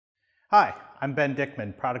Hi, I'm Ben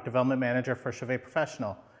Dickman, Product Development Manager for CHAUVET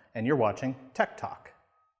Professional, and you're watching Tech Talk.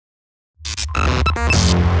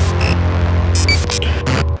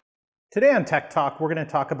 Today on Tech Talk, we're going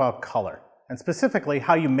to talk about color, and specifically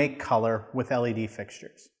how you make color with LED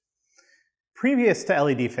fixtures. Previous to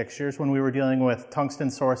LED fixtures, when we were dealing with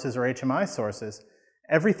tungsten sources or HMI sources,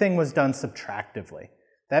 everything was done subtractively.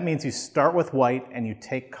 That means you start with white and you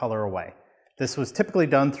take color away. This was typically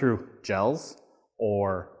done through gels,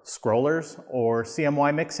 or scrollers, or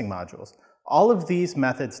CMY mixing modules. All of these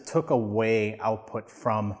methods took away output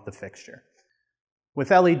from the fixture.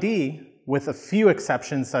 With LED, with a few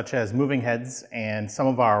exceptions such as moving heads and some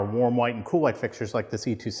of our warm white and cool white fixtures like this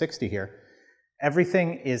E260 here,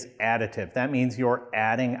 everything is additive. That means you're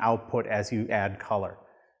adding output as you add color.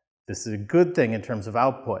 This is a good thing in terms of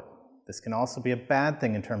output. This can also be a bad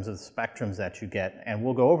thing in terms of the spectrums that you get, and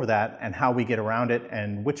we'll go over that and how we get around it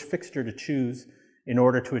and which fixture to choose in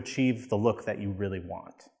order to achieve the look that you really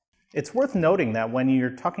want. It's worth noting that when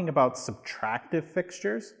you're talking about subtractive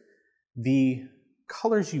fixtures, the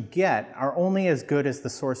colors you get are only as good as the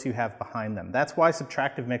source you have behind them. That's why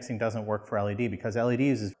subtractive mixing doesn't work for LED, because LED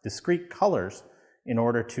uses discrete colors in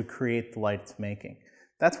order to create the light it's making.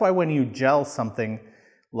 That's why when you gel something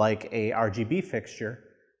like a RGB fixture,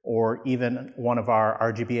 or even one of our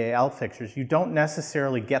RGBAL fixtures, you don't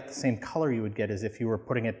necessarily get the same color you would get as if you were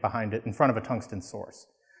putting it behind it in front of a tungsten source.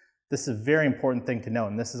 This is a very important thing to note,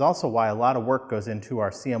 and this is also why a lot of work goes into our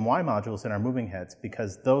CMY modules and our moving heads,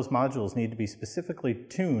 because those modules need to be specifically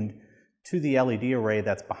tuned to the LED array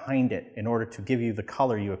that's behind it in order to give you the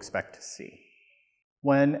color you expect to see.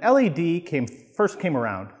 When LED first came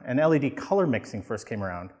around, and LED color mixing first came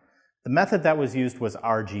around, the method that was used was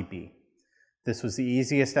RGB. This was the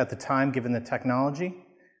easiest at the time given the technology,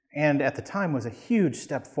 and at the time was a huge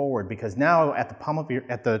step forward, because now at the palm of your,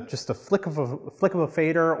 just a flick of a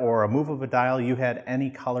fader or a move of a dial, you had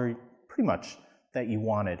any color pretty much that you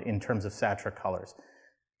wanted in terms of satura colors.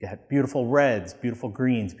 You had beautiful reds, beautiful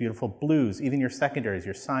greens, beautiful blues, even your secondaries,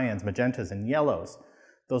 your cyans, magentas, and yellows.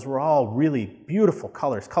 Those were all really beautiful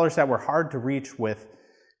colors, colors that were hard to reach with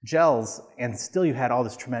gels, and still you had all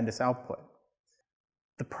this tremendous output.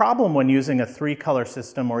 The problem when using a 3-color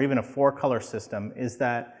system or even a 4-color system is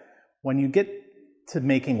that when you get to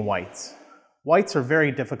making whites, whites are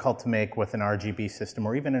very difficult to make with an RGB system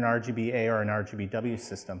or even an RGBA or an RGBW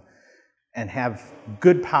system and have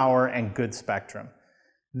good power and good spectrum.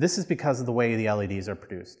 This is because of the way the LEDs are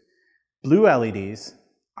produced. Blue LEDs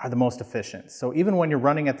are the most efficient. So even when you're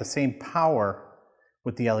running at the same power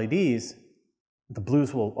with the LEDs, the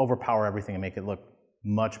blues will overpower everything and make it look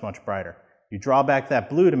much, much brighter. You draw back that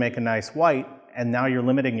blue to make a nice white, and now you're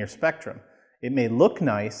limiting your spectrum. It may look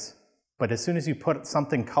nice, but as soon as you put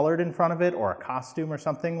something colored in front of it, or a costume or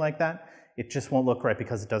something like that, it just won't look right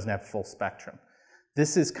because it doesn't have full spectrum.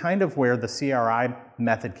 This is kind of where the CRI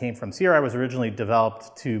method came from. CRI was originally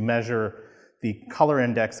developed to measure the color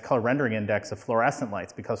index, color rendering index of fluorescent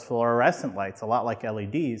lights, because fluorescent lights, a lot like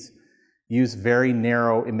LEDs, use very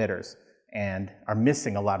narrow emitters and are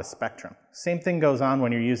missing a lot of spectrum. Same thing goes on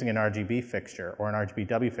when you're using an RGB fixture or an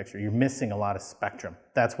RGBW fixture. You're missing a lot of spectrum.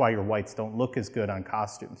 That's why your whites don't look as good on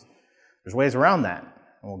costumes. There's ways around that,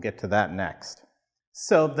 and we'll get to that next.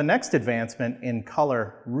 So the next advancement in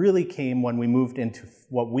color really came when we moved into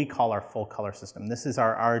what we call our full color system. This is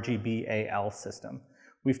our RGBAL system.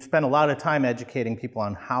 We've spent a lot of time educating people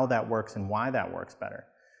on how that works and why that works better.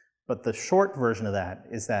 But the short version of that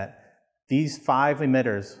is that these 5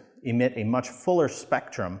 emitters emit a much fuller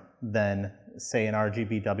spectrum than, say, an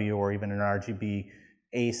RGBW or even an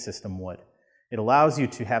RGBA system would. It allows you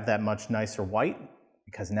to have that much nicer white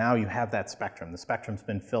because now you have that spectrum. The spectrum's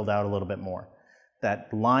been filled out a little bit more. That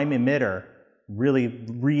lime emitter really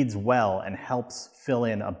reads well and helps fill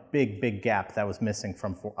in a big, big gap that was missing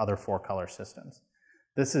from other 4-color systems.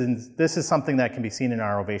 This is something that can be seen in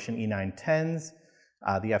our Ovation E910s,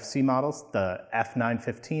 the FC models, the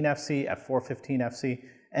F915 FC, F415 FC.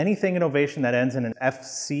 Anything in Ovation that ends in an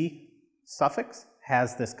FC suffix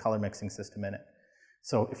has this color mixing system in it.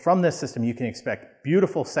 So from this system, you can expect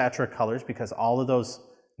beautiful satura colors because all of those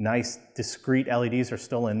nice discrete LEDs are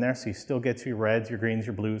still in there. So you still get your reds, your greens,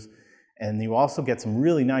 your blues. And you also get some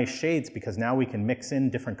really nice shades because now we can mix in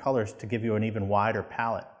different colors to give you an even wider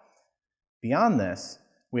palette. Beyond this,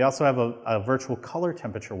 we also have a virtual color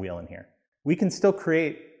temperature wheel in here. We can still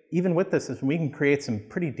create, even with this system, we can create some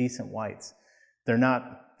pretty decent whites. They're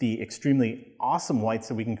not the extremely awesome whites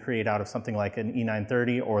that we can create out of something like an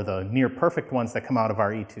E930 or the near perfect ones that come out of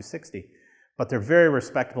our E260, but they're very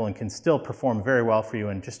respectable and can still perform very well for you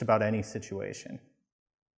in just about any situation.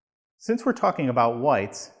 Since we're talking about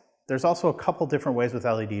whites, there's also a couple different ways with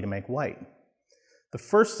LED to make white. The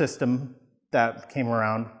first system that came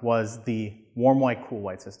around was the warm white, cool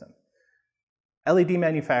white system. LED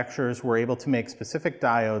manufacturers were able to make specific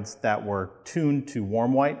diodes that were tuned to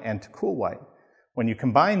warm white and to cool white. When you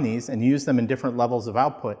combine these and use them in different levels of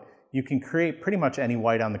output, you can create pretty much any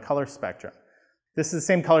white on the color spectrum. This is the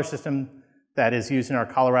same color system that is used in our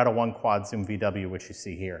Colorado 1 quad zoom VW, which you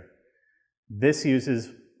see here. This uses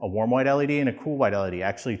a warm white LED and a cool white LED,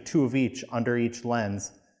 actually two of each under each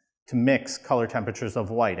lens, to mix color temperatures of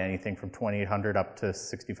white, anything from 2800 up to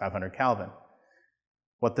 6500 Kelvin.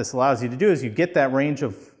 What this allows you to do is you get that range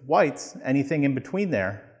of whites, anything in between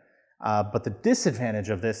there, but the disadvantage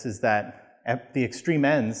of this is that at the extreme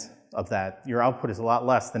ends of that, your output is a lot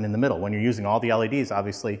less than in the middle. When you're using all the LEDs,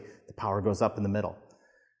 obviously, the power goes up in the middle.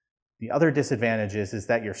 The other disadvantage is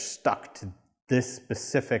that you're stuck to this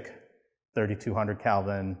specific 3200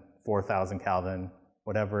 Kelvin, 4000 Kelvin,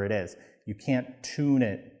 whatever it is. You can't tune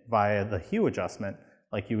it via the hue adjustment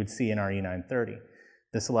like you would see in our E930.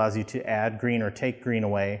 This allows you to add green or take green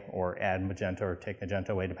away, or add magenta or take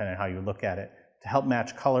magenta away, depending on how you look at it, to help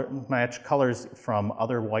match colors from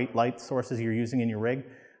other white light sources you're using in your rig,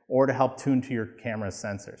 or to help tune to your camera's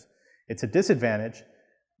sensors. It's a disadvantage,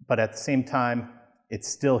 but at the same time, it's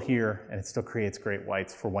still here and it still creates great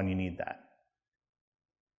whites for when you need that.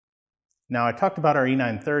 Now, I talked about our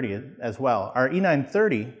E930 as well. Our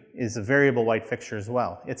E930 is a variable white fixture as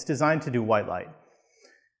well. It's designed to do white light.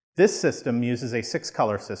 This system uses a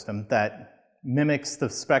 6-color system that mimics the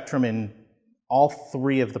spectrum in all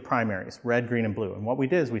 3 of the primaries, red, green, and blue. And what we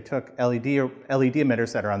did is we took LED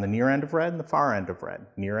emitters that are on the near end of red and the far end of red,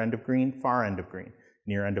 near end of green, far end of green,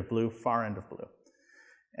 near end of blue, far end of blue.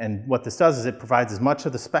 And what this does is it provides as much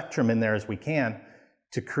of the spectrum in there as we can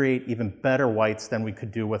to create even better whites than we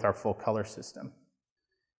could do with our full color system.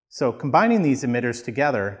 So combining these emitters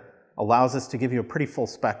together allows us to give you a pretty full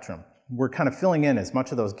spectrum. We're kind of filling in as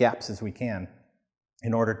much of those gaps as we can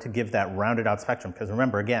in order to give that rounded out spectrum. Because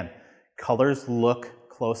remember, again, colors look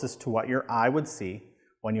closest to what your eye would see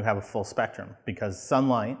when you have a full spectrum, because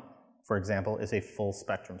sunlight, for example, is a full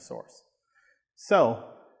spectrum source. So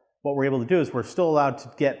what we're able to do is we're still allowed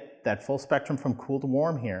to get that full spectrum from cool to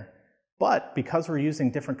warm here, but because we're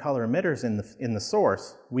using different color emitters in the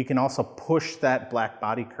source, we can also push that black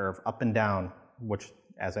body curve up and down, which,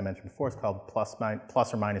 as I mentioned before, is called plus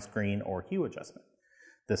or minus green or hue adjustment.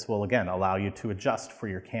 This will, again, allow you to adjust for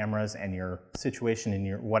your cameras and your situation in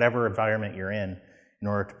your whatever environment you're in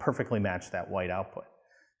order to perfectly match that white output.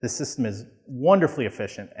 This system is wonderfully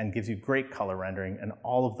efficient and gives you great color rendering and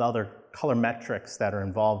all of the other color metrics that are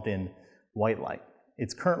involved in white light.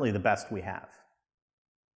 It's currently the best we have.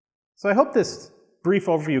 So I hope this brief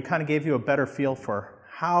overview kind of gave you a better feel for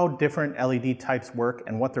how different LED types work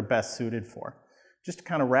and what they're best suited for. Just to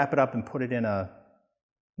kind of wrap it up and put it in a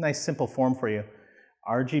nice simple form for you.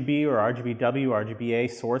 RGB or RGBW, RGBA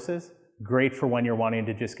sources, great for when you're wanting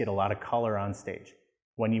to just get a lot of color on stage.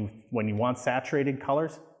 When you want saturated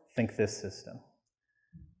colors, think this system.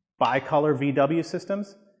 Bicolor VW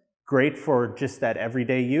systems, great for just that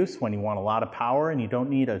everyday use when you want a lot of power and you don't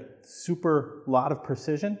need a super lot of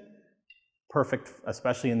precision. Perfect,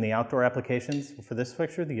 especially in the outdoor applications for this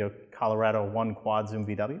fixture, the Colorado 1 quad zoom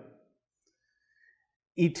VW.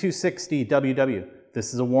 E260 WW,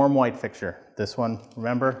 this is a warm white fixture. This one,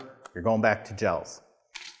 remember, you're going back to gels.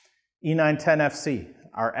 E910 FC,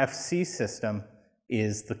 our FC system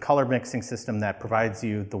is the color mixing system that provides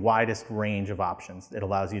you the widest range of options. It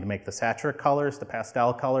allows you to make the saturate colors, the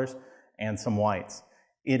pastel colors, and some whites.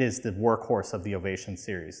 It is the workhorse of the Ovation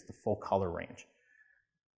series, the full color range.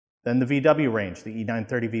 Then the VW range, the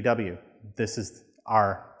E930 VW. This is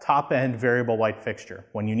our top-end variable white fixture.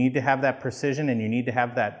 When you need to have that precision and you need to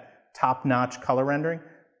have that top-notch color rendering,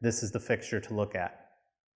 this is the fixture to look at.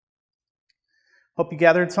 Hope you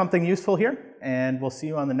gathered something useful here, and we'll see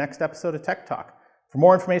you on the next episode of Tech Talk. For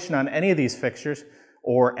more information on any of these fixtures,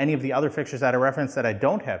 or any of the other fixtures that I referenced that I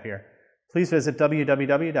don't have here, please visit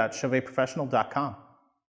www.chauvetprofessional.com.